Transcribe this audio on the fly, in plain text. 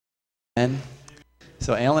And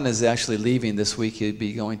so Alan is actually leaving this week. He'll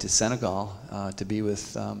be going to Senegal to be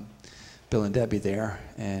with Bill and Debbie there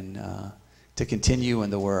and to continue in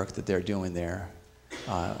the work that they're doing there.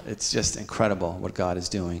 It's just incredible what God is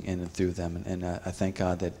doing in and through them. And I thank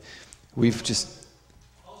God that we've just...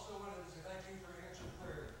 Also wanted to say thank you for answering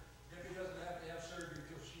prayer. Debbie doesn't have to have surgery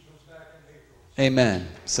until she comes back in April. Amen.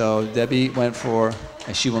 So Debbie went for,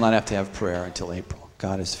 and she will not have to have prayer until April.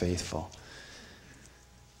 God is faithful.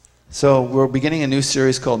 So we're beginning a new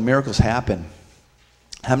series called Miracles Happen.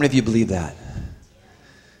 How many of you believe that?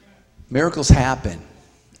 Miracles happen.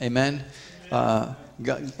 Amen? And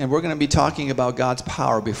we're going to be talking about God's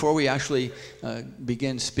power. Before we actually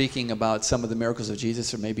begin speaking about some of the miracles of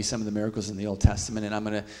Jesus or maybe some of the miracles in the Old Testament, and I'm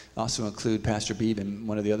going to also include Pastor Beebe and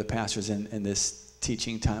one of the other pastors in this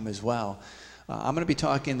teaching time as well. I'm going to be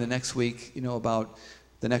talking the next week, about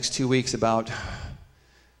the next 2 weeks about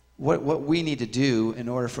what we need to do in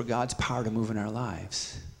order for God's power to move in our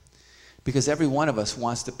lives. Because every one of us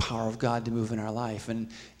wants the power of God to move in our life.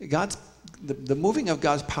 And the moving of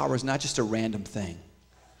God's power is not just a random thing.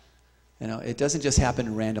 It doesn't just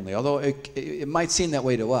happen randomly, although it might seem that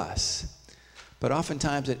way to us. But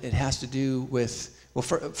oftentimes it has to do with,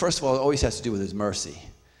 first of all, it always has to do with His mercy.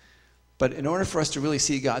 But in order for us to really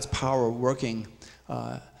see God's power working,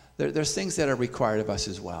 there's things that are required of us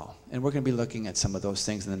as well. And we're going to be looking at some of those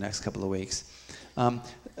things in the next couple of weeks.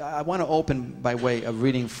 I want to open by way of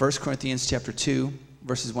reading 1 Corinthians chapter 2,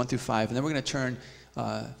 verses 1 through 5. And then we're going to turn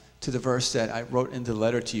to the verse that I wrote in the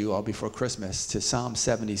letter to you all before Christmas, to Psalm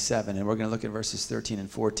 77. And we're going to look at verses 13 and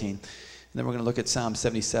 14. And then we're going to look at Psalm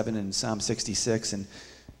 77 and Psalm 66 and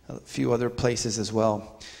a few other places as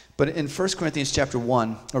well. But in 1 Corinthians chapter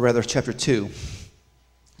 1, or rather chapter 2,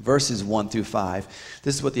 verses 1 through 5,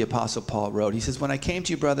 this is what the Apostle Paul wrote. He says, "When I came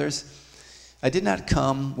to you, brothers, I did not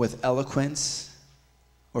come with eloquence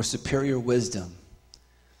or superior wisdom,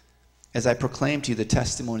 as I proclaimed to you the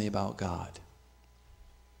testimony about God.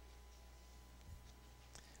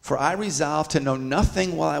 For I resolved to know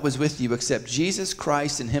nothing while I was with you except Jesus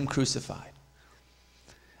Christ and Him crucified.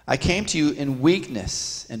 I came to you in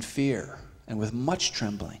weakness and fear and with much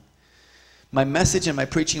trembling. My message and my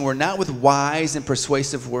preaching were not with wise and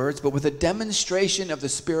persuasive words, but with a demonstration of the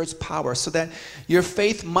Spirit's power, so that your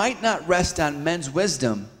faith might not rest on men's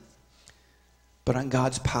wisdom, but on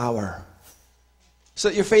God's power." So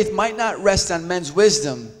that your faith might not rest on men's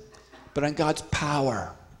wisdom, but on God's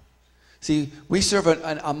power. See, we serve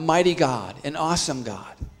a mighty God, an awesome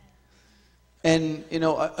God. And,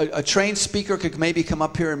 a trained speaker could maybe come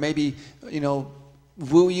up here and maybe,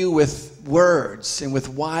 woo you with words and with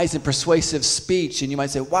wise and persuasive speech, and you might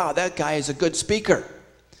say, wow, that guy is a good speaker.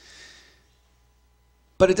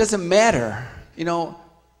 But it doesn't matter.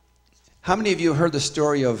 How many of you heard the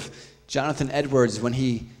story of Jonathan Edwards when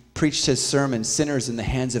he preached his sermon, "Sinners in the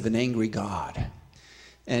Hands of an Angry God"?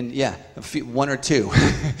 And yeah, one or two.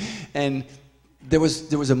 And there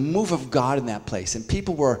was a move of God in that place, and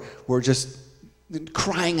people were just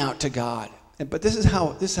crying out to God. But this is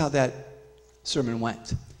how that sermon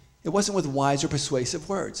went. It wasn't with wise or persuasive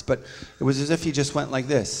words, but it was as if he just went like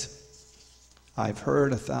this: "I've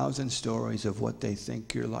heard 1,000 stories of what they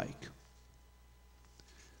think you're like,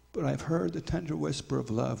 but I've heard the tender whisper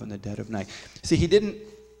of love in the dead of night." See,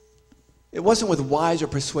 it wasn't with wise or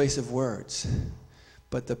persuasive words,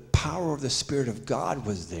 but the power of the Spirit of God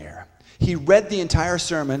was there. He read the entire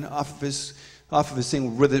sermon off of his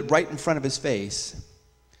thing with it right in front of his face,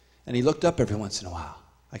 and he looked up every once in a while.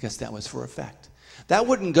 I guess that was for effect. That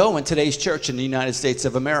wouldn't go in today's church in the United States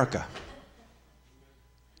of America.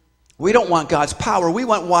 We don't want God's power. We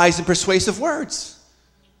want wise and persuasive words.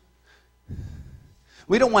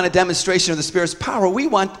 We don't want a demonstration of the Spirit's power. We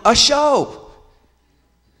want a show.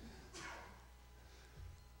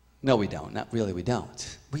 No, we don't. Not really, we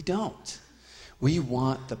don't. We don't. We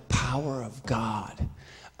want the power of God.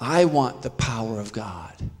 I want the power of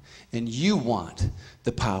God. And you want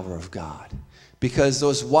the power of God. Because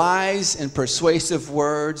those wise and persuasive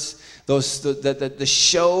words, the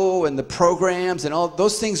show and the programs and all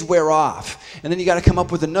those things wear off. And then you got to come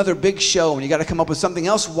up with another big show, and you got to come up with something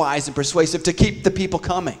else wise and persuasive to keep the people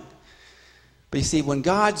coming. But you see, when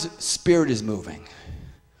God's Spirit is moving,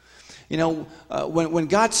 when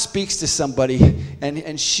God speaks to somebody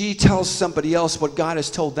and she tells somebody else what God has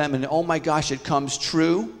told them, and oh my gosh, it comes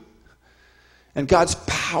true. And God's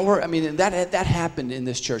power, that happened in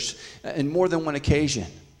this church in more than one occasion.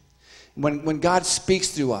 When God speaks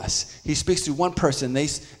through us, He speaks through one person,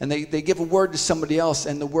 they give a word to somebody else,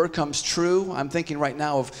 and the word comes true. I'm thinking right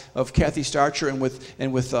now of Kathy Starcher and with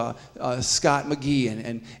Scott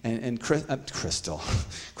McGee and Crystal.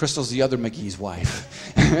 Crystal's the other McGee's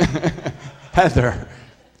wife. Heather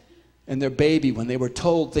and their baby when they were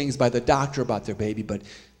told things by the doctor about their baby, but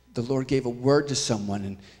the Lord gave a word to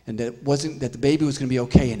someone, and that it wasn't that the baby was going to be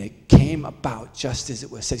okay, and it came about just as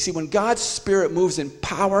it was said. See, when God's Spirit moves in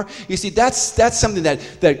power, you see, that's something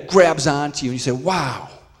that grabs onto you, and you say, wow,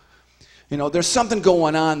 there's something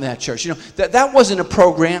going on in that church. That wasn't a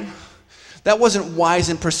program. That wasn't wise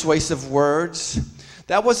and persuasive words.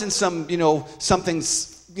 That wasn't something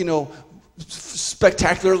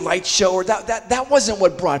spectacular light show, or that wasn't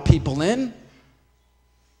what brought people in.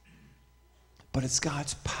 But it's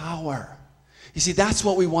God's power. You see, that's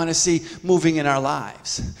what we want to see moving in our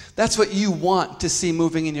lives. That's what you want to see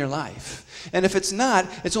moving in your life. And if it's not,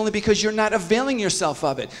 it's only because you're not availing yourself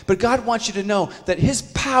of it. But God wants you to know that His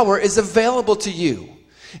power is available to you.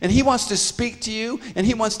 And He wants to speak to you, and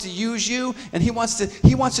He wants to use you, and He wants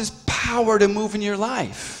His power to move in your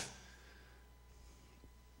life.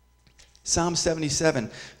 Psalm 77,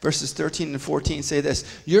 verses 13 and 14 say this: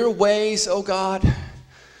 your ways, O God,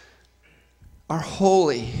 are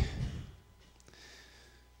holy.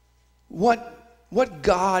 What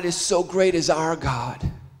God is so great as our God?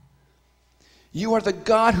 You are the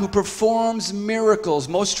God who performs miracles.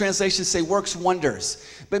 Most translations say works wonders,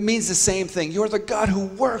 but it means the same thing. You are the God who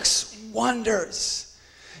works wonders.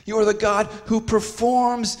 You are the God who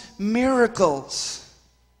performs miracles.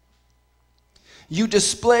 You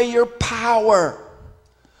display your power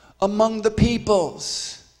among the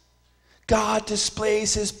peoples. God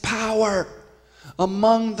displays His power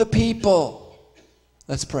among the people.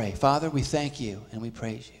 Let's pray. Father, we thank You and we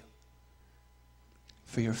praise You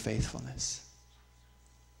for Your faithfulness.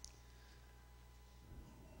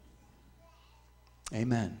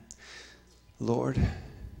 Amen. Lord,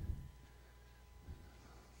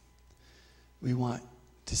 we want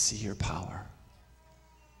to see Your power.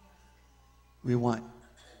 We want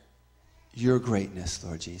Your greatness,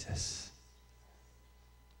 Lord Jesus.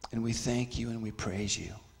 And we thank You and we praise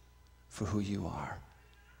You for who You are.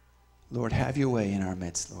 Lord, have Your way in our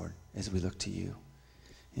midst, Lord, as we look to You.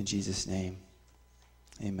 In Jesus' name,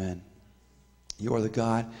 amen. You are the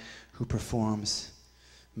God who performs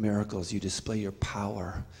miracles. You display Your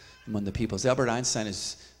power among the peoples. Albert Einstein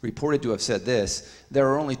is reported to have said this: there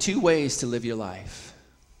are only two ways to live your life.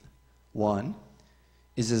 One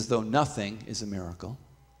is as though nothing is a miracle,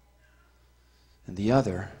 and the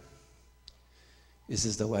other is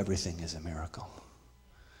as though everything is a miracle.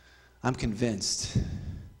 I'm convinced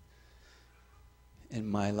in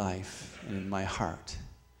my life and in my heart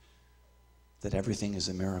that everything is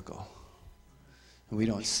a miracle. And we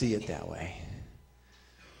don't see it that way.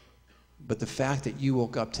 But the fact that you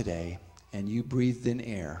woke up today and you breathed in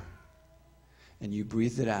air and you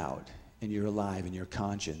breathed it out and you're alive and you're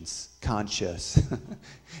conscious,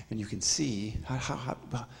 and you can see,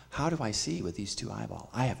 how do I see with these two eyeballs?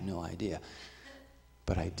 I have no idea,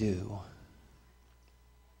 but I do.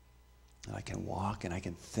 And I can walk and I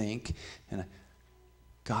can think, and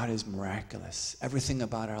God is miraculous. Everything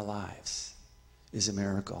about our lives is a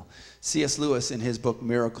miracle. C.S. Lewis, in his book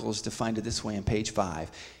Miracles, defined it this way on page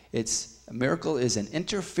 5. A miracle is an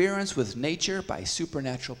interference with nature by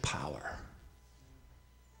supernatural power.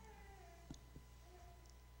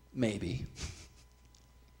 Maybe.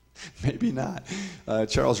 Maybe not.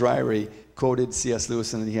 Charles Ryrie quoted C.S.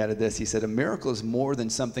 Lewis, and he added this. He said, a miracle is more than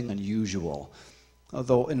something unusual.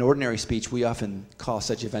 Although in ordinary speech, we often call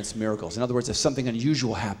such events miracles. In other words, if something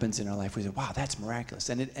unusual happens in our life, we say, wow, that's miraculous.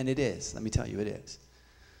 And it is. Let me tell you, it is.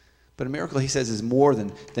 But a miracle, he says, is more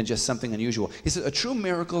than just something unusual. He says a true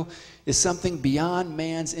miracle is something beyond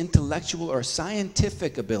man's intellectual or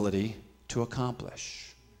scientific ability to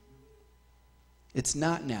accomplish. It's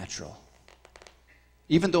not natural.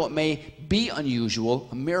 Even though it may be unusual,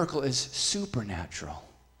 a miracle is supernatural.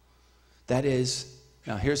 That is,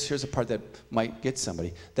 now here's a part that might get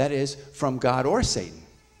somebody. That is from God or Satan.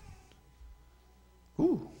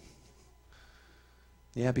 Ooh.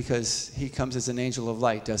 Yeah, because he comes as an angel of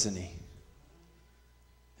light, doesn't he?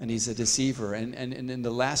 And he's a deceiver. And in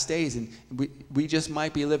the last days, and we just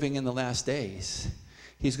might be living in the last days,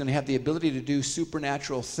 he's going to have the ability to do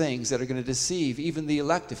supernatural things that are going to deceive even the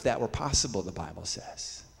elect, if that were possible, the Bible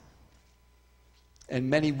says. And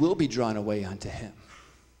many will be drawn away unto him.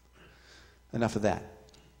 Enough of that.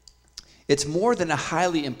 It's more than a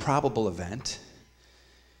highly improbable event.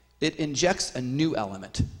 It injects a new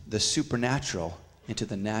element, the supernatural, into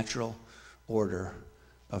the natural order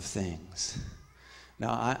of things.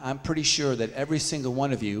 Now, I'm pretty sure that every single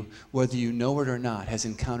one of you, whether you know it or not, has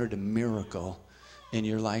encountered a miracle in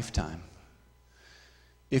your lifetime.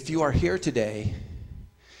 If you are here today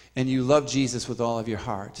and you love Jesus with all of your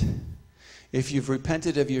heart, if you've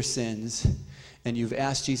repented of your sins and you've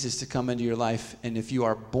asked Jesus to come into your life, and if you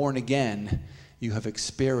are born again, you have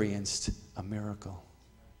experienced a miracle.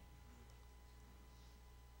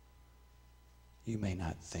 You may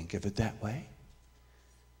not think of it that way.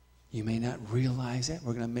 You may not realize it.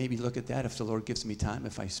 We're going to maybe look at that if the Lord gives me time,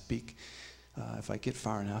 if I speak, if I get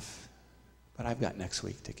far enough. But I've got next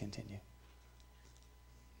week to continue.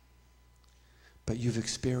 But you've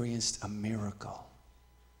experienced a miracle.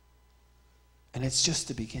 And it's just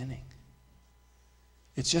the beginning.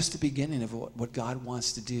 It's just the beginning of what God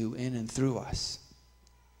wants to do in and through us.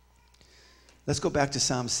 Let's go back to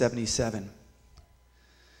Psalm 77.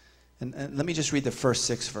 And let me just read the first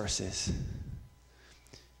 6 verses.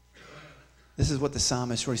 This is what the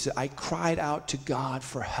psalmist wrote. He said, I cried out to God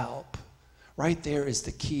for help. Right there is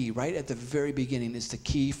the key. Right at the very beginning is the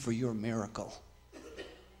key for your miracle.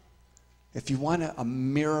 If you want a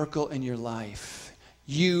miracle in your life,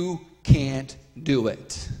 you can't do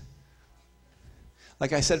it.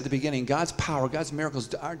 Like I said at the beginning, God's power, God's miracles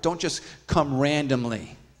don't just come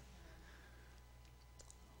randomly.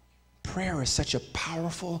 Prayer is such a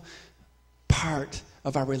powerful part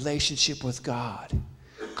of our relationship with God.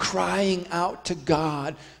 Crying out to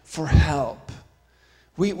God for help.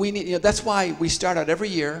 We need, that's why we start out every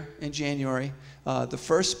year in January. The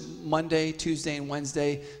first Monday, Tuesday, and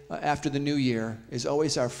Wednesday after the new year is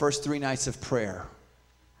always our first 3 nights of prayer.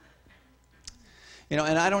 And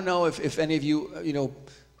I don't know if any of you,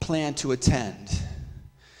 plan to attend.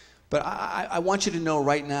 But I want you to know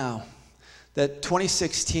right now that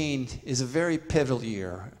 2016 is a very pivotal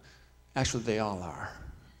year. Actually, they all are.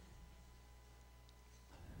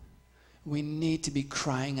 We need to be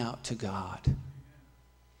crying out to God.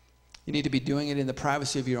 You need to be doing it in the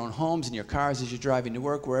privacy of your own homes, in your cars, as you're driving to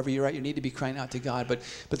work, wherever you're at. You need to be crying out to God. But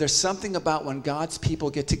there's something about when God's people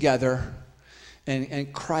get together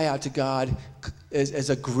and cry out to God as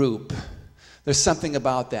a group. There's something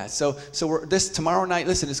about that. So tomorrow night,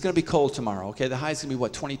 listen, it's going to be cold tomorrow, okay? The high is going to be,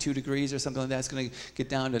 22 degrees or something like that. It's going to get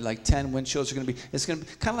down to like 10. Wind chills are going to be, it's going to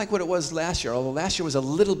be kind of like what it was last year, although last year was a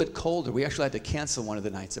little bit colder. We actually had to cancel one of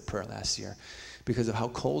the nights of prayer last year because of how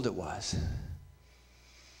cold it was.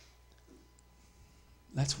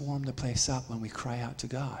 Let's warm the place up when we cry out to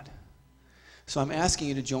God. So I'm asking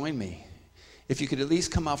you to join me. If you could at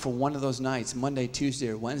least come out for one of those nights, Monday, Tuesday,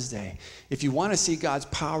 or Wednesday. If you want to see God's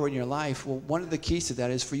power in your life, well, one of the keys to that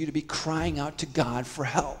is for you to be crying out to God for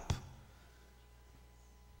help.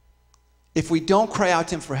 If we don't cry out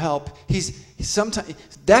to him for help, he's sometimes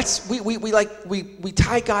we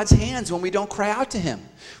tie God's hands when we don't cry out to him.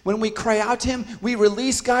 When we cry out to him, we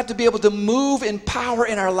release God to be able to move in power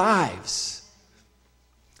in our lives.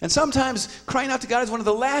 And sometimes crying out to God is one of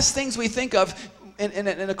the last things we think of in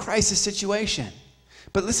a crisis situation.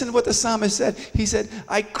 But listen to what the psalmist said. He said,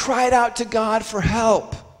 I cried out to God for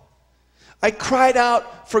help. I cried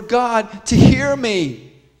out for God to hear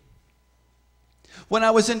me. When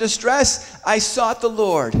I was in distress, I sought the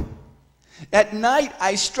Lord. At night,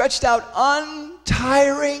 I stretched out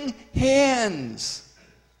untiring hands.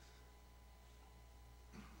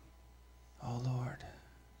 Oh, Lord.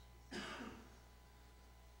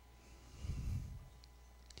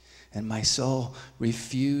 And my soul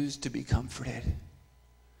refused to be comforted.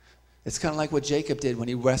 It's kind of like what Jacob did when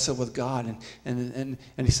he wrestled with God and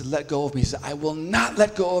he said, let go of me. He said, I will not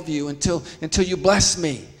let go of you until you bless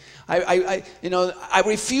me. I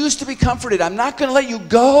refuse to be comforted. I'm not going to let you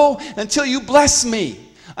go until you bless me.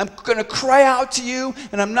 I'm going to cry out to you,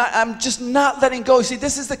 and I'm just not letting go. See,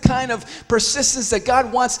 this is the kind of persistence that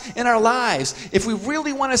God wants in our lives. If we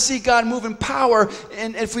really want to see God move in power,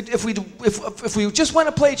 and if we just want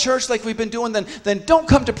to play church like we've been doing, then don't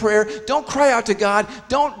come to prayer. Don't cry out to God.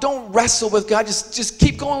 Don't wrestle with God. Just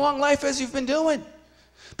keep going along life as you've been doing.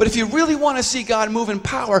 But if you really want to see God move in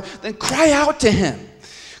power, then cry out to him.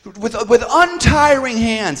 With untiring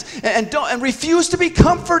hands and refuse to be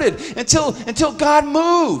comforted until God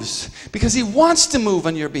moves, because he wants to move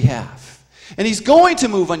on your behalf, and he's going to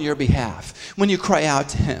move on your behalf when you cry out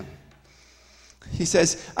to him. He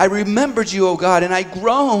says, I remembered you, O God, and I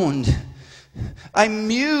groaned. I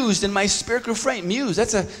mused and my spirit grew faint. Muse,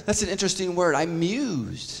 that's an interesting word. I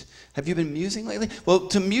mused. Have you been musing lately? Well,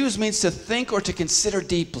 to muse means to think or to consider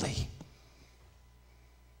deeply.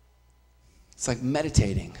 It's like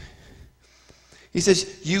meditating. He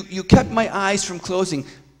says, you kept my eyes from closing.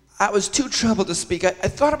 I was too troubled to speak. I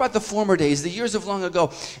thought about the former days, the years of long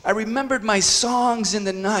ago. I remembered my songs in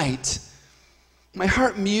the night. My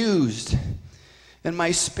heart mused, and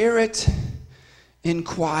my spirit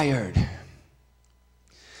inquired.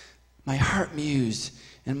 My heart mused,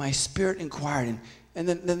 and my spirit inquired. And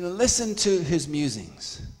then listen to his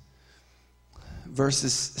musings.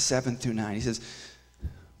 verses 7 through 9. He says,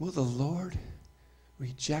 will the Lord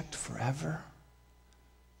reject forever?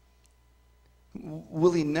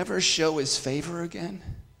 Will he never show his favor again?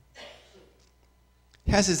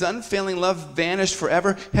 Has his unfailing love vanished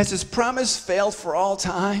forever? Has his promise failed for all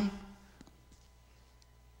time?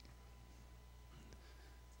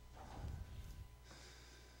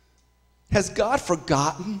 Has God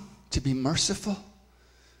forgotten to be merciful?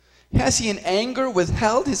 Has he in anger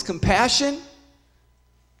withheld his compassion?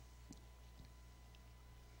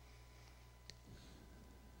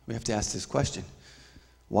 We have to ask this question.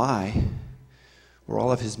 Why were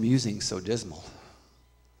all of his musings so dismal?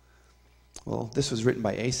 Well, this was written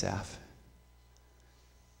by Asaph.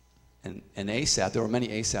 And Asaph, there were many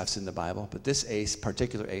Asaphs in the Bible, but this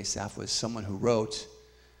particular Asaph was someone who wrote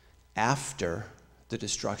after the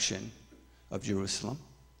destruction of Jerusalem.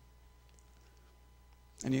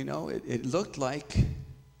 And you know, it looked like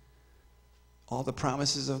all the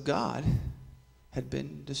promises of God had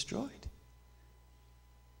been destroyed.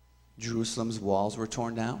 Jerusalem's walls were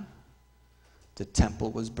torn down. The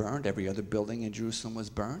temple was burned. Every other building in Jerusalem was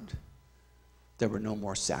burned. There were no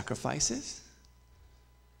more sacrifices.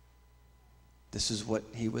 This is what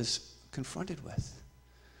he was confronted with.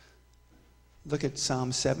 Look at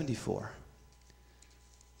Psalm 74.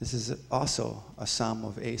 This is also a psalm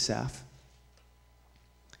of Asaph.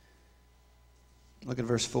 Look at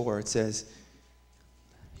verse 4. It says,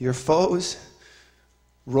 your foes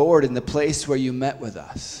roared in the place where you met with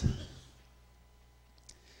us.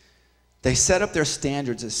 They set up their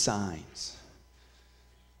standards as signs.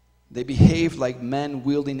 They behaved like men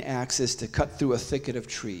wielding axes to cut through a thicket of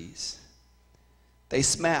trees. They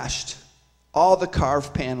smashed all the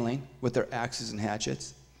carved paneling with their axes and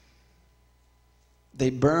hatchets. They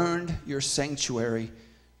burned your sanctuary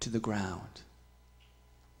to the ground.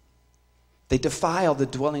 They defiled the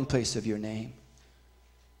dwelling place of your name.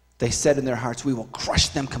 They said in their hearts, we will crush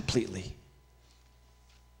them completely.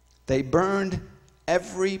 They burned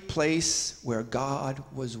every place where God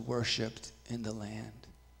was worshipped in the land.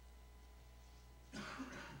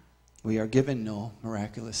 We are given no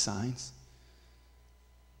miraculous signs.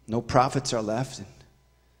 No prophets are left,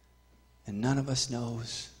 and none of us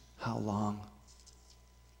knows how long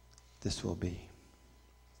this will be.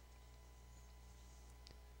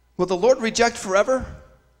 Will the Lord reject forever?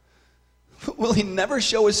 Will he never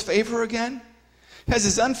show his favor again? Has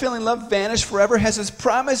his unfailing love vanished forever? Has his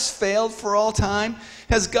promise failed for all time?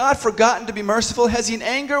 Has God forgotten to be merciful? Has he in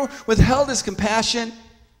anger withheld his compassion?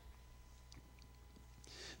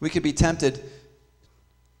 We could be tempted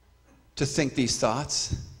to think these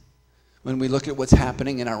thoughts when we look at what's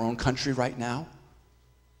happening in our own country right now.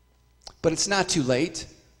 But it's not too late.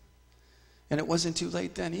 And it wasn't too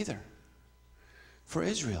late then either. For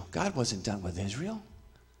Israel, God wasn't done with Israel.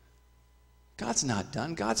 God's not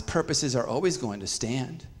done. God's purposes are always going to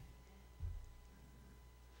stand.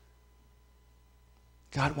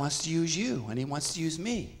 God wants to use you, and he wants to use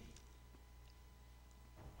me.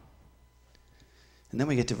 And then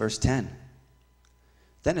we get to verse 10.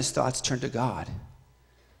 Then his thoughts turn to God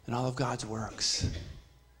and all of God's works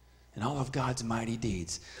and all of God's mighty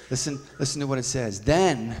deeds. Listen to what it says.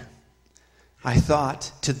 Then I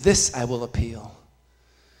thought, to this I will appeal.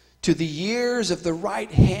 To the years of the right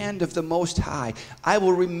hand of the Most High. I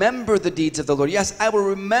will remember the deeds of the Lord. Yes, I will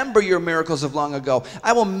remember your miracles of long ago.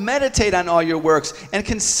 I will meditate on all your works and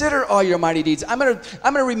consider all your mighty deeds. I'm going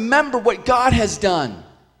to remember what God has done.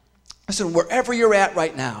 Listen, wherever you're at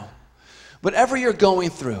right now, whatever you're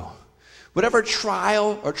going through, whatever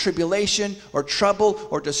trial or tribulation or trouble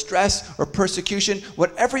or distress or persecution,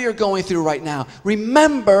 whatever you're going through right now,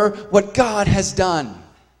 remember what God has done.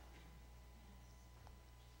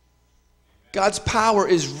 God's power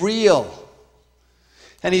is real.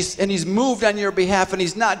 And he's moved on your behalf, and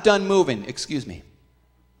he's not done moving. Excuse me.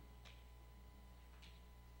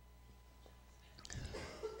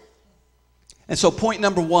 And so point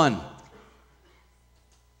number 1.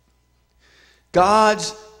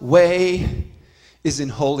 God's way is in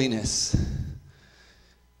holiness.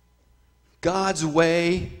 God's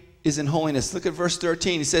way is in holiness. Look at verse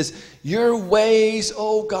 13. He says, your ways,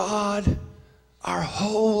 O God, are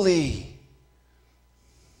holy.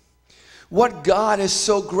 What God is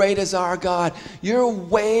so great as our God? Your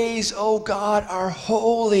ways, O God, are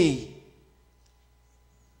holy.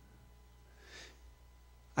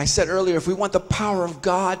 I said earlier, if we want the power of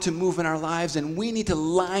God to move in our lives, then we need to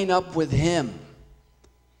line up with him.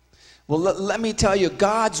 Well, let me tell you,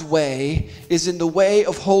 God's way is in the way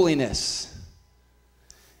of holiness.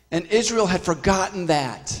 And Israel had forgotten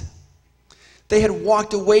that. They had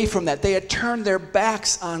walked away from that. They had turned their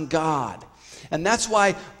backs on God. And that's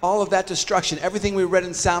why all of that destruction, everything we read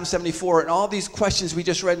in Psalm 74 and all these questions we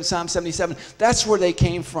just read in Psalm 77, that's where they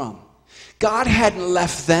came from. God hadn't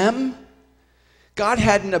left them. God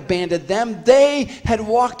hadn't abandoned them. They had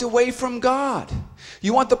walked away from God.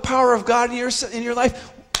 You want the power of God in your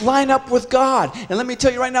life? Line up with God. And let me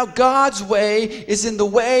tell you right now, God's way is in the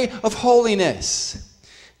way of holiness.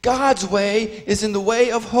 God's way is in the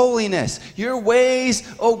way of holiness. Your ways,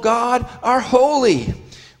 oh God, are holy.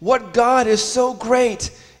 What God is so great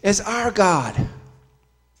as our God?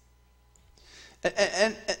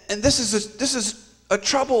 And this is a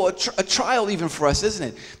trouble, a trial even for us,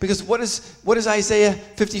 isn't it? Because what does Isaiah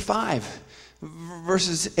 55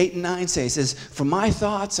 verses 8 and 9 say? It says, "For my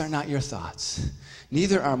thoughts are not your thoughts,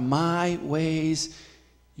 neither are my ways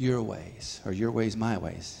your ways," or your ways my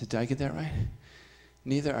ways. Did I get that right?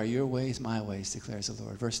 "Neither are your ways my ways, declares the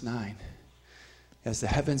Lord." Verse 9, "As the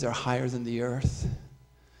heavens are higher than the earth,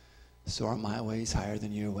 so are my ways higher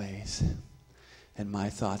than your ways, and my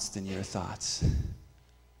thoughts than your thoughts."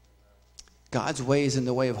 God's way is in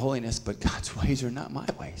the way of holiness, but God's ways are not my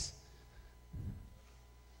ways.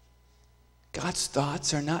 God's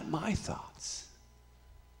thoughts are not my thoughts.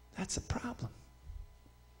 That's a problem.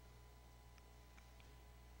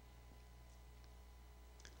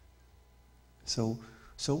 So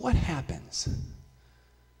what happens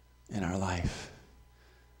in our life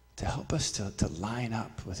to help us to line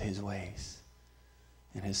up with his ways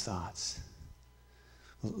and his thoughts?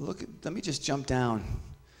 Let me just jump down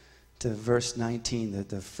to verse 19,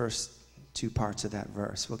 the first two parts of that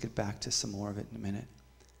verse. We'll get back to some more of it in a minute.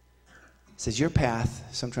 It says, "Your path,"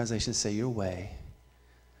 some translations say your way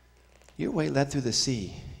led through the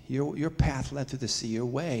sea. Your path led through the sea. Your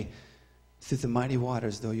way through the mighty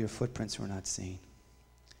waters, though your footprints were not seen.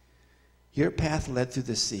 Your path led through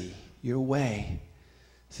the sea. Your way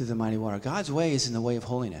through the mighty water. God's way is in the way of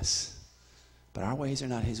holiness. But our ways are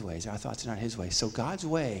not his ways. Our thoughts are not his ways. So God's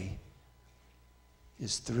way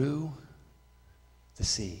is through the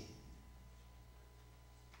sea.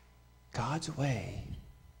 God's way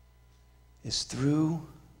is through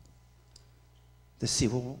the sea.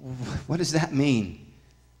 Well, what does that mean?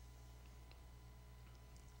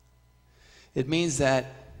 It means that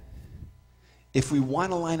if we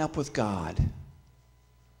want to line up with God,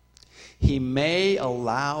 he may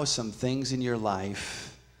allow some things in your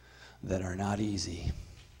life that are not easy.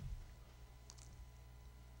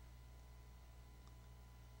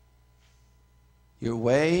 Your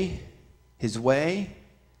way, his way,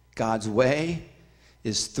 God's way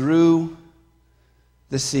is through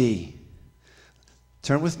the sea.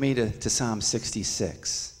 Turn with me to Psalm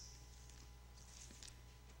 66.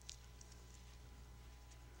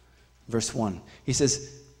 Verse 1. He says,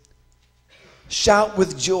 "Shout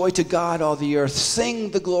with joy to God, all the earth.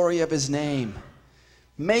 Sing the glory of his name.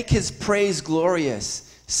 Make his praise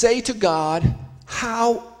glorious. Say to God,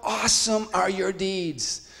 how awesome are your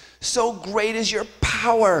deeds. So great is your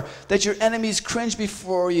power that your enemies cringe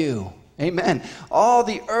before you." Amen. "All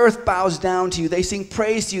the earth bows down to you. They sing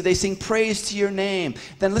praise to you. They sing praise to your name."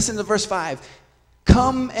 Then listen to verse 5.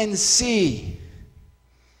 "Come and see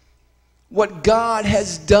what God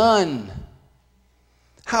has done.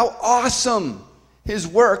 How awesome his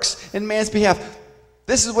works in man's behalf."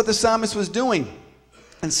 This is what the psalmist was doing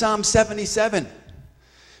in Psalm 77.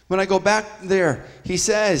 When I go back there, he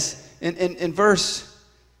says in verse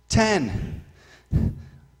 10,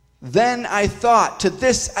 "Then I thought, to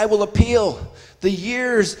this I will appeal. The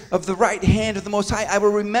years of the right hand of the Most High, I will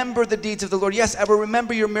remember the deeds of the Lord. Yes, I will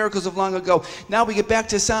remember your miracles of long ago." Now we get back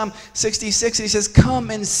to Psalm 66. And he says, "Come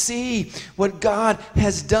and see what God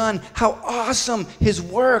has done. How awesome his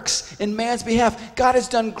works in man's behalf." God has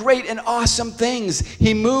done great and awesome things.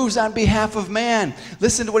 He moves on behalf of man.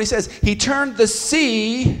 Listen to what he says. He turned the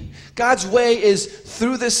sea. God's way is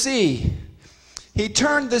through the sea. He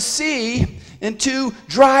turned the sea into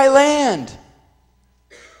dry land.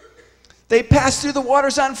 They passed through the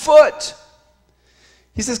waters on foot.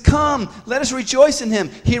 He says, "Come, let us rejoice in him.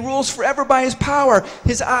 He rules forever by his power.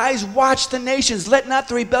 His eyes watch the nations. Let not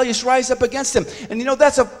the rebellious rise up against him." And you know,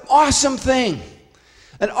 that's an awesome thing.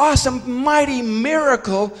 An awesome, mighty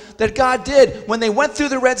miracle that God did when they went through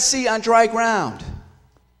the Red Sea on dry ground.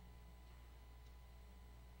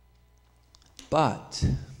 But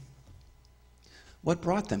what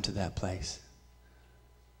brought them to that place?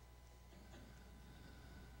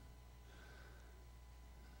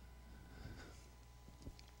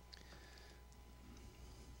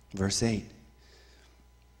 Verse 8.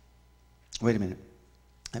 Wait a minute.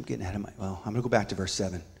 I'm getting ahead of I'm going to go back to verse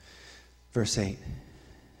 7. Verse 8.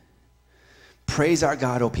 Praise our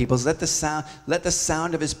God, O peoples. Let the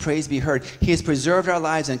sound of his praise be heard. He has preserved our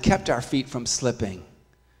lives and kept our feet from slipping.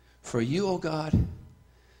 For you, O God,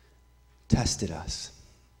 tested us.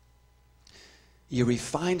 You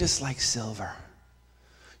refined us like silver.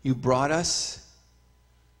 You brought us.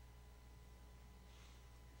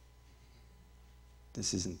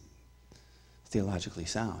 This isn't theologically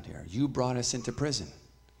sound here. You brought us into prison.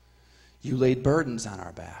 You laid burdens on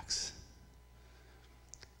our backs.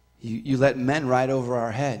 You let men ride over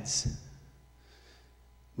our heads.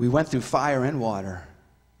 We went through fire and water.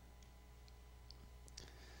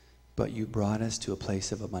 But you brought us to a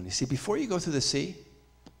place of abundance. See, before you go through the sea,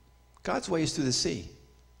 God's way is through the sea.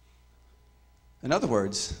 In other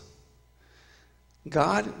words,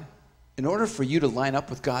 God, in order for you to line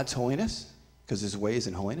up with God's holiness, because his way is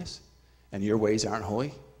in holiness, and your ways aren't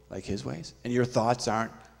holy like his ways, and your thoughts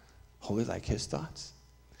aren't holy like his thoughts,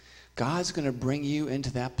 God's going to bring you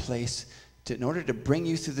into that place. In order to bring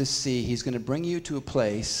you through the sea, he's going to bring you to a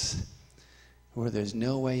place where there's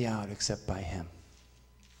no way out except by him.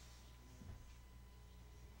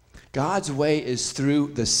 God's way is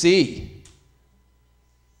through the sea.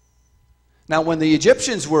 Now, when the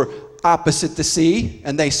Egyptians were opposite the sea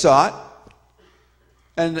and they saw it,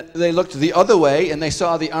 and they looked the other way and they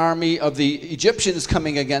saw the army of the Egyptians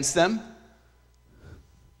coming against them,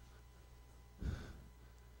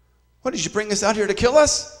 what, did you bring us out here to kill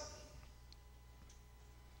us?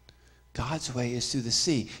 God's way is through the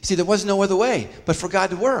sea. See, there was no other way but for God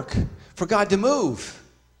to work, for God to move.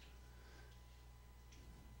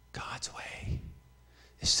 God's way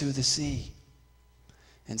is through the sea.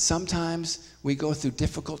 And sometimes we go through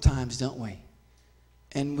difficult times, don't we?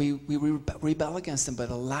 And we rebel against him, but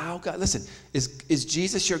allow God. Listen, is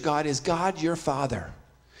Jesus your God? Is God your Father?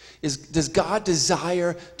 Does God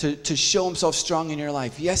desire to show himself strong in your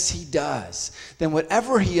life? Yes, he does. Then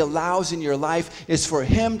whatever he allows in your life is for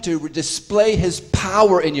him to display his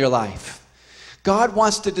power in your life. God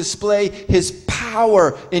wants to display his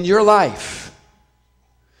power in your life.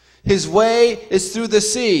 His way is through the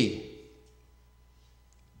sea.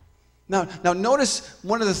 Now notice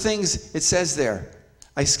one of the things it says there.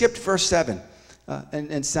 I skipped verse 7.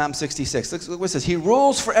 In Psalm 66. Look what it says. He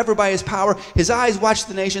rules forever by his power. His eyes watch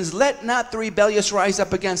the nations. Let not the rebellious rise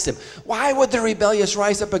up against him. Why would the rebellious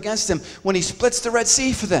rise up against him when he splits the Red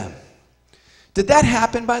Sea for them? Did that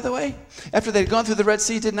happen, by the way? After they'd gone through the Red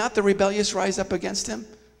Sea, did not the rebellious rise up against him?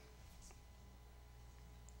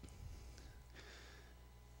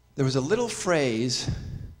 There was a little phrase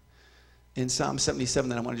in Psalm 77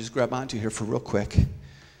 that I want to just grab onto here for real quick.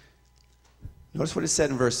 Notice what it said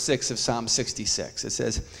in verse 6 of Psalm 66. It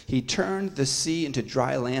says, he turned the sea into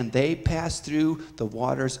dry land. They passed through the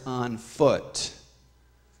waters on foot.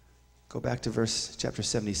 Go back to chapter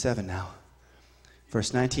 77 now.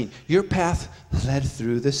 Verse 19. Your path led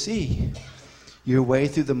through the sea. Your way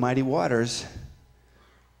through the mighty waters,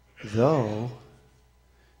 though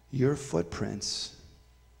your footprints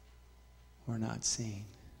were not seen.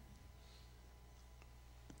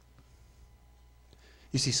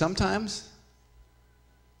 You see, sometimes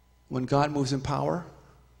when God moves in power,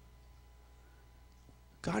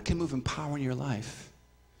 God can move in power in your life,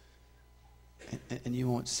 and you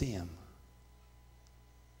won't see him.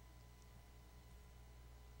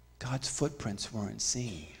 God's footprints weren't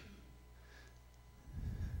seen.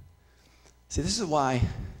 See, this is why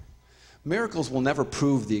miracles will never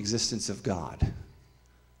prove the existence of God.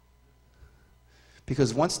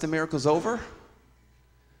 Because once the miracle's over,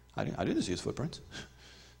 I didn't see his footprints.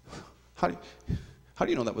 How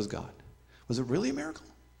do you know that was God? Was it really a miracle?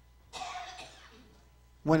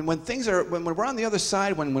 When we're on the other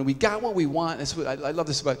side, when we got what we want, that's what I love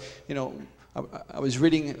this about, I was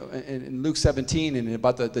reading in Luke 17 and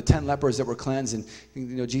about the 10 lepers that were cleansed,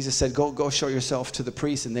 and Jesus said, go show yourself to the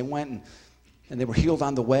priest, and they went and they were healed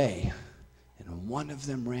on the way, and one of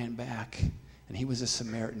them ran back, and he was a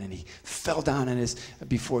Samaritan, and he fell down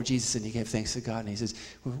before Jesus, and he gave thanks to God, and he says,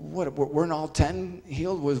 "What? Weren't all 10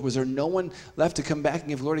 healed? Was there no one left to come back and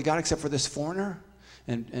give glory to God except for this foreigner?"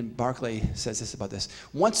 And Barclay says this about this: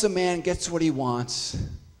 once a man gets what he wants,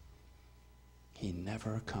 he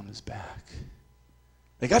never comes back.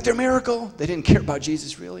 They got their miracle. They didn't care about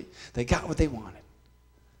Jesus, really. They got what they wanted.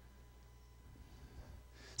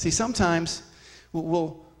 See, sometimes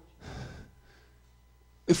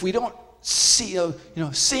if we don't see,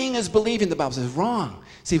 seeing is believing, the Bible says, wrong.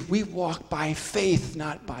 See, we walk by faith,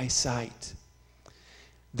 not by sight.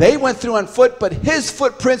 They went through on foot, but his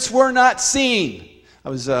footprints were not seen. I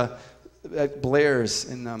was at Blair's,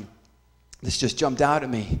 and this just jumped out at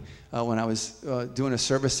me when I was doing a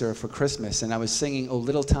service there for Christmas, and I was singing "O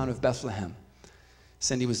Little Town of Bethlehem."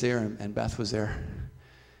 Cindy was there and Beth was there.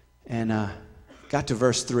 And got to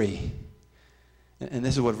verse 3. And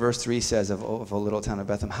this is what verse 3 says of a little town of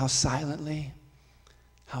Bethlehem. How silently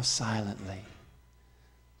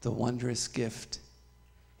the wondrous gift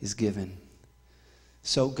is given.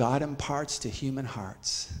 So God imparts to human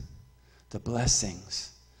hearts the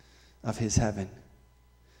blessings of his heaven.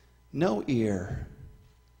 No ear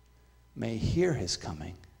may hear his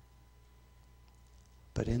coming,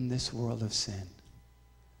 but in this world of sin,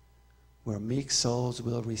 where meek souls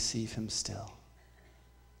will receive him still,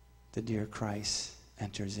 the dear Christ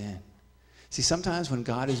enters in. See, sometimes when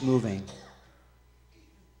God is moving,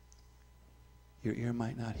 your ear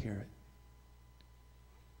might not hear it.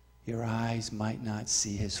 Your eyes might not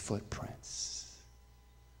see his footprints.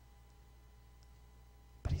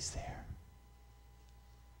 But he's there.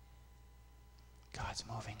 God's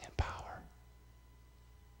moving in power.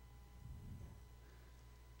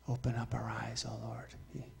 Open up our eyes, O Lord.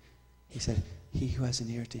 He said, he who has an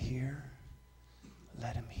ear to hear,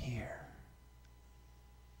 let him hear.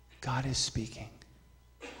 God is speaking.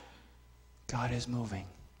 God is moving.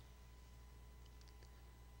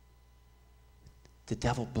 The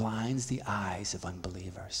devil blinds the eyes of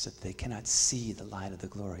unbelievers so that they cannot see the light of the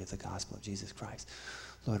glory of the gospel of Jesus Christ.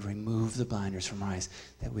 Lord, remove the blinders from our eyes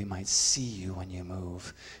that we might see you when you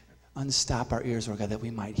move. Unstop our ears, Lord God, that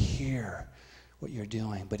we might hear what you're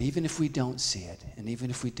doing. But even if we don't see it, and even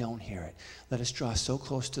if we don't hear it, let us draw so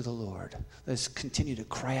close to the Lord. Let us continue to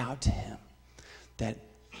cry out to him that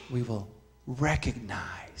we will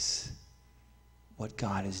recognize what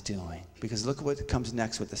God is doing. Because look at what comes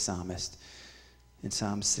next with the psalmist in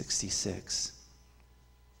Psalm 66.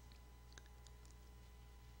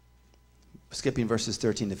 Skipping verses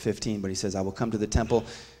 13 to 15, but he says, I will come to the temple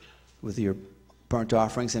with your burnt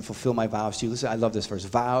offerings and fulfill my vows to you. Listen, I love this verse.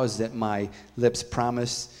 Vows that my lips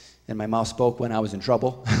promised and my mouth spoke when I was in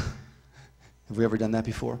trouble. Have we ever done that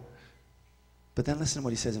before? But then listen to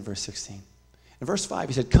what he says in verse 16. In verse 5,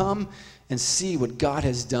 he said, come and see what God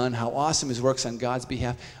has done, how awesome his works on God's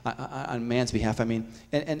behalf, on man's behalf, I mean.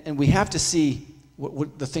 And we have to see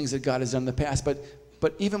what the things that God has done in the past.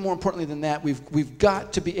 But even more importantly than that, we've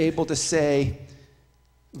got to be able to say,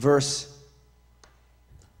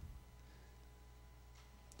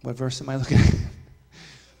 what verse am I looking at?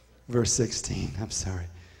 Verse 16, I'm sorry.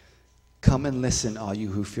 Come and listen, all you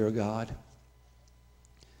who fear God.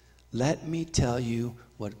 Let me tell you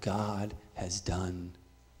what God has done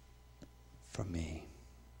for me.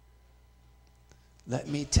 Let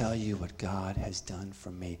me tell you what God has done for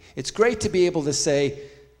me. It's great to be able to say,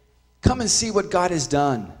 come and see what God has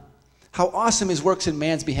done. How awesome his works in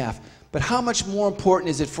man's behalf. But how much more important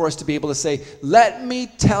is it for us to be able to say, let me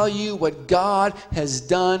tell you what God has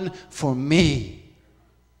done for me.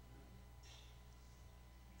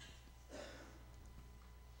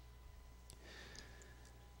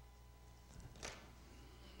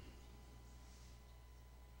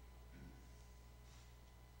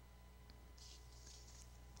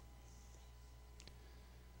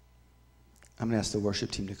 I'm going to ask the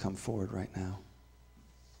worship team to come forward right now.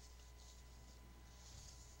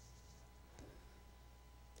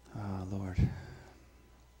 Oh, Lord.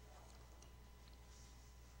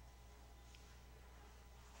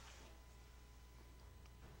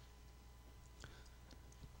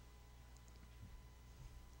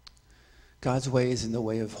 God's way is in the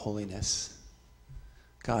way of holiness.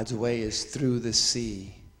 God's way is through the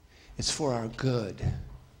sea. It's for our good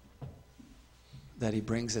that he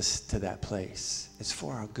brings us to that place. It's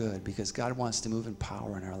for our good because God wants to move in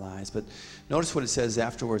power in our lives. But notice what it says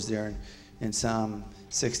afterwards there in Psalm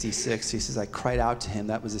 66. He says, I cried out to him.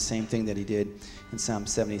 That was the same thing that he did in Psalm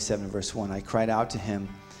 77, verse 1. I cried out to him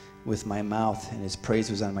with my mouth, and his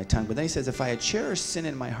praise was on my tongue. But then he says, if I had cherished sin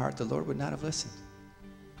in my heart, the Lord would not have listened.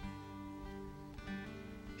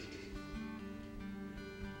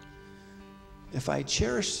 If I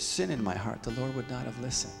cherished sin in my heart, the Lord would not have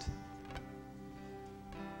listened.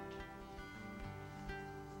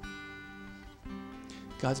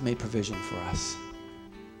 God's made provision for us.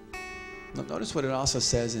 Notice what it also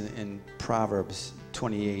says in Proverbs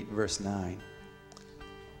 28, verse 9.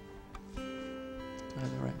 Do I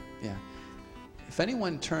have that right? Yeah. If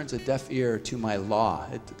anyone turns a deaf ear to my law,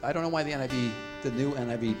 I don't know why the new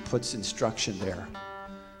NIV puts instruction there.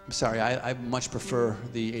 I'm sorry, I much prefer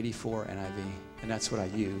the 84 NIV, and that's what I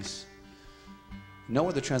use. No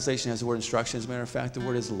other translation has the word instruction. As a matter of fact, the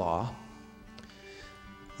word is law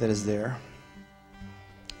that is there.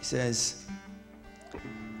 He says,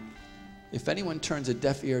 if anyone turns a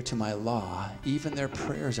deaf ear to my law, even their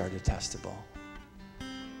prayers are detestable.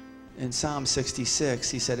 In Psalm 66,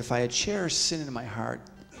 he said, if I had cherished sin in my heart,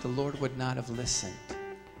 the Lord would not have listened.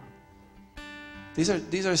 These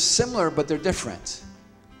are similar, but they're different.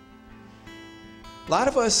 A lot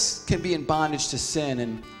of us can be in bondage to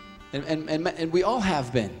sin, and we all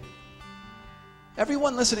have been.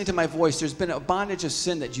 Everyone listening to my voice, there's been a bondage of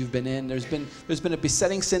sin that you've been in. There's been a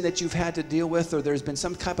besetting sin that you've had to deal with, or there's been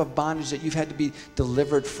some type of bondage that you've had to be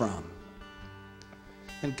delivered from.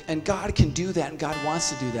 And God can do that, and God wants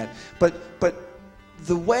to do that. But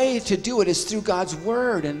the way to do it is through God's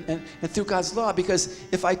word and through God's law, because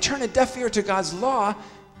if I turn a deaf ear to God's law,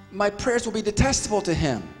 my prayers will be detestable to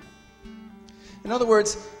him. In other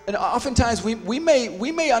words, and oftentimes we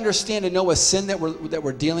may understand and know a sin that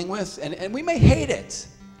we're dealing with, and we may hate it.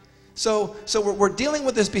 So we're dealing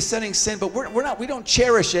with this besetting sin, but we don't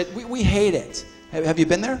cherish it. We hate it. Have you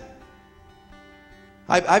been there?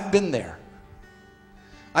 I've been there.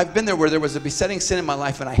 I've been there where there was a besetting sin in my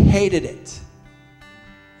life, and I hated it.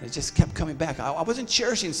 It just kept coming back. I wasn't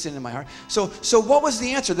cherishing sin in my heart. So what was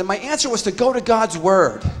the answer? Then my answer was to go to God's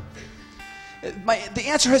word. The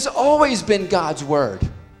answer has always been God's word.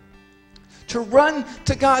 To run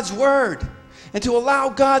to God's word and to allow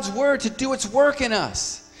God's word to do its work in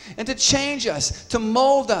us and to change us, to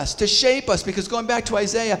mold us, to shape us. Because going back to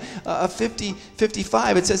Isaiah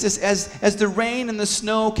 55, it says this, as the rain and the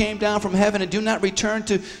snow came down from heaven and do not return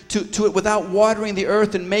to it without watering the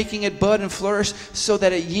earth and making it bud and flourish so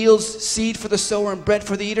that it yields seed for the sower and bread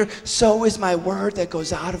for the eater, so is my word that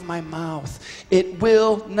goes out of my mouth. It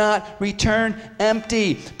will not return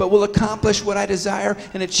empty, but will accomplish what I desire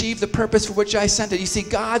and achieve the purpose for which I sent it. You see,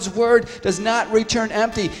 God's word does not return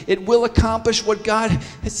empty. It will accomplish what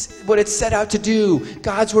it's set out to do.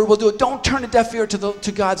 God's word will do it. Don't turn a deaf ear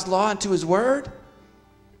to God's law and to his word,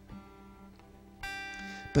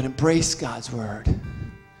 but embrace God's word.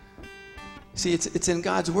 See, it's in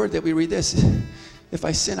God's word that we read this. If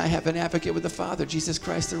I sin, I have an advocate with the Father, Jesus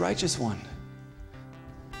Christ, the righteous one.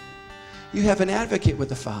 You have an advocate with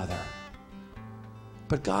the Father.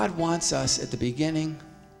 But God wants us at the beginning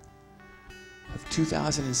of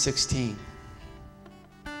 2016.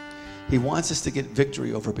 He wants us to get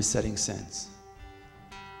victory over besetting sins.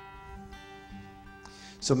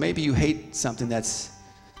 So maybe you hate something that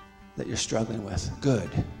you're struggling with. Good.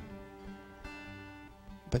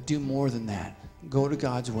 But do more than that. Go to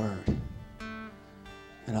God's word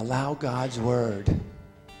and allow God's word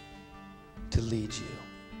to lead you.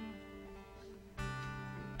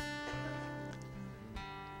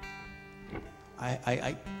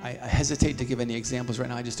 I hesitate to give any examples right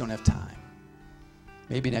now. I just don't have time.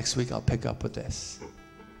 Maybe next week I'll pick up with this.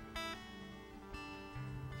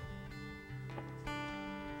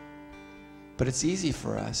 But it's easy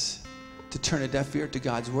for us to turn a deaf ear to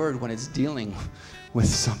God's word when it's dealing with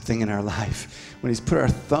something in our life. When he's put our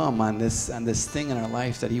thumb on this thing in our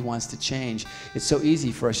life that he wants to change, it's so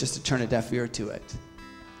easy for us just to turn a deaf ear to it.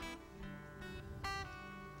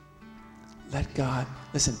 Let God,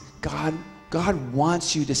 listen, God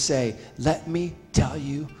wants you to say, let me tell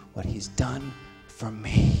you what he's done for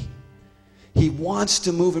me. He wants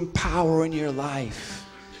to move in power in your life.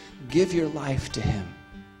 Give your life to him.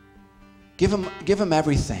 Give him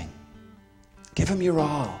everything. Give him your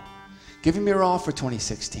all. Give him your all for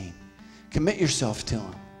 2016. Commit yourself to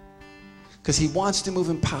him, because he wants to move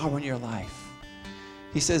in power in your life.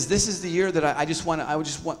 He says, this is the year that I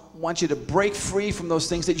want you to break free from those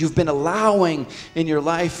things that you've been allowing in your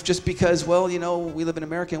life just because, well, you know, we live in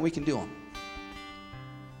America and we can do them.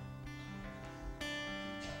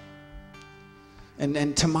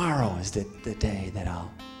 And tomorrow is the day that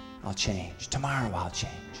I'll change. Tomorrow I'll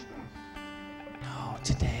change. No,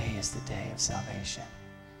 today is the day of salvation.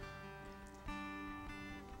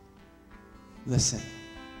 Listen.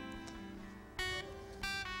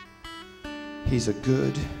 He's a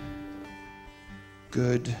good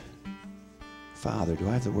Father. Do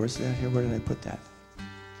I have the words to that here? Where did I put that?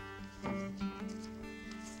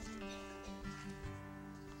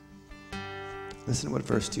 Listen to what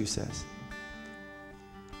verse 2 says.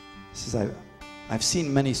 It says, I've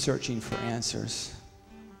seen many searching for answers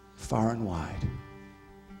far and wide.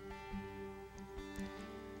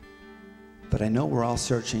 But I know we're all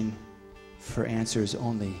searching for answers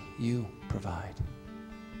only you provide.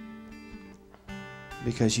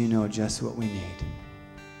 Because you know just what we need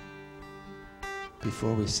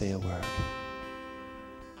before we say a word.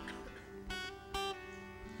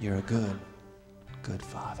 You're a good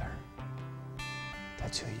Father.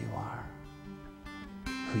 That's who you are.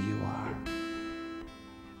 Who you are.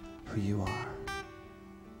 Who you are.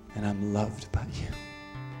 And I'm loved by you.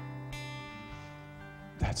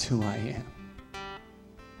 That's who I am.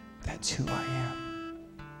 That's who I am.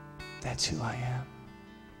 That's who I am.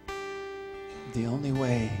 The only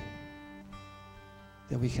way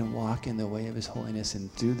that we can walk in the way of his holiness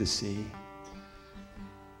and through the sea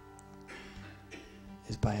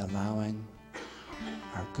is by allowing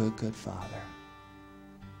our good Father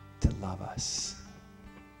to love us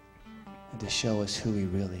and to show us who we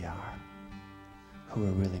really are, who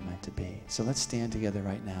we're really meant to be. So let's stand together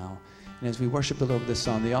right now. And as we worship the Lord with this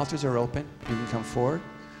song, the altars are open. You can come forward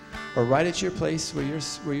or right at your place where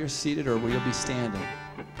you're seated or where you'll be standing.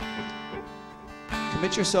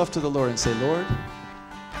 Commit yourself to the Lord and say, Lord,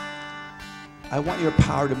 I want your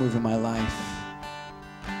power to move in my life.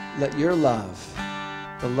 Let your love,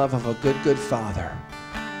 the love of a good Father,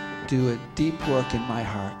 do a deep work in my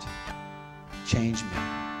heart. Change me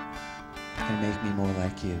and make me more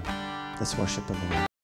like you. Let's worship the Lord.